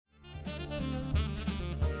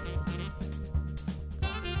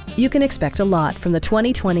You can expect a lot from the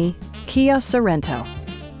 2020 Kia Sorento.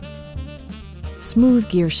 Smooth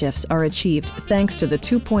gear shifts are achieved thanks to the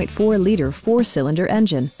 2.4-liter four-cylinder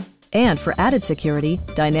engine. And for added security,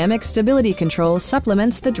 dynamic stability control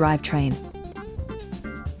supplements the drivetrain.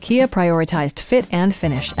 Kia prioritized fit and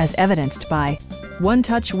finish as evidenced by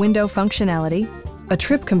one-touch window functionality, a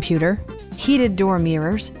trip computer, heated door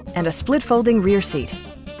mirrors, and a split-folding rear seat.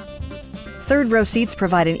 Third-row seats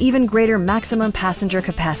provide an even greater maximum passenger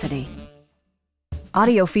capacity.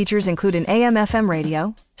 Audio features include an AM/FM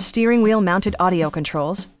radio, steering wheel-mounted audio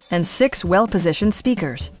controls, and 6 well-positioned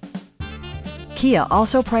speakers. Kia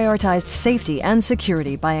also prioritized safety and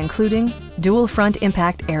security by including dual front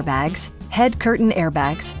impact airbags, head curtain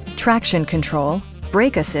airbags, traction control,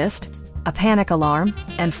 brake assist, a panic alarm,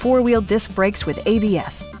 and 4-wheel disc brakes with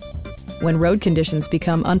ABS. When road conditions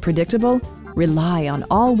become unpredictable, rely on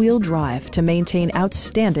all-wheel drive to maintain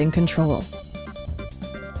outstanding control.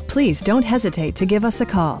 Please don't hesitate to give us a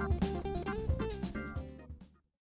call.